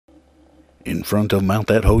In front of Mount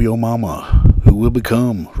ThatHoYoMomma, who will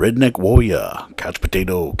become Redneck Warrior. Couch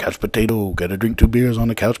potato, gotta drink 2 beers on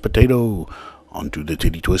the couch potato. Onto the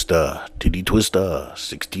titty twister,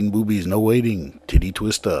 16 boobies, no waiting, titty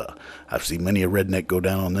twister. I've seen many a redneck go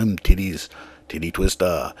down on them titties, titty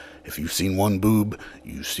twister. If you've seen one boob,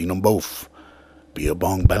 you've seen them both. Beer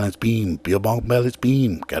bong balance beam, beer bong balance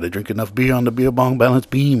beam. Gotta drink enough beer on the beer bong balance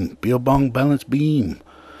beam, beer bong balance beam.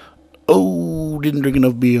 Oh, didn't drink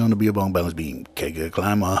enough beer on the beer bong balance beam. Kegger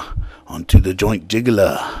climber onto the joint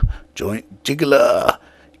jiggler, joint jiggler.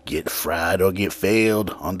 Get fried or get failed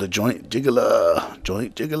on the joint jiggler,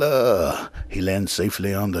 joint jiggler. He lands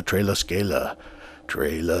safely on the trailer scaler,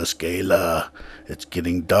 trailer scaler. It's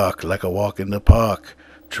getting dark like a walk in the park,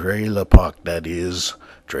 trailer park that is,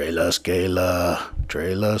 trailer scaler,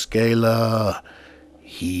 trailer scaler.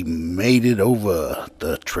 He made it over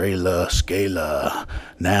the trailer scaler.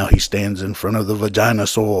 Now he stands in front of the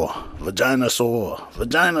vaginasaur. Vaginasaur,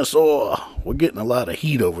 vaginasaur. We're getting a lot of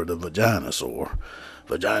heat over the vaginasaur.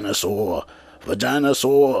 Vaginasaur,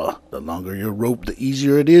 vaginasaur. The longer your rope, the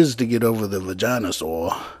easier it is to get over the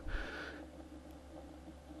vaginasaur.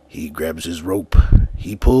 He grabs his rope.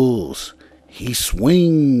 He pulls. He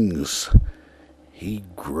swings. He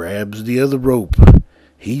grabs the other rope.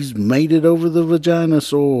 He's made it over the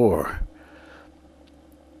vaginasaur.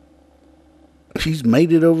 He's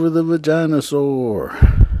made it over the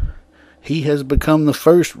vaginasaur. He has become the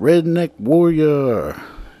first redneck warrior.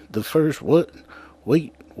 The first what?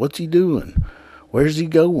 Wait, what's he doing? Where's he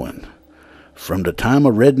going? From the time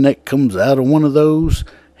a redneck comes out of one of those,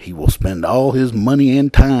 he will spend all his money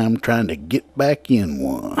and time trying to get back in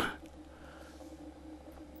one.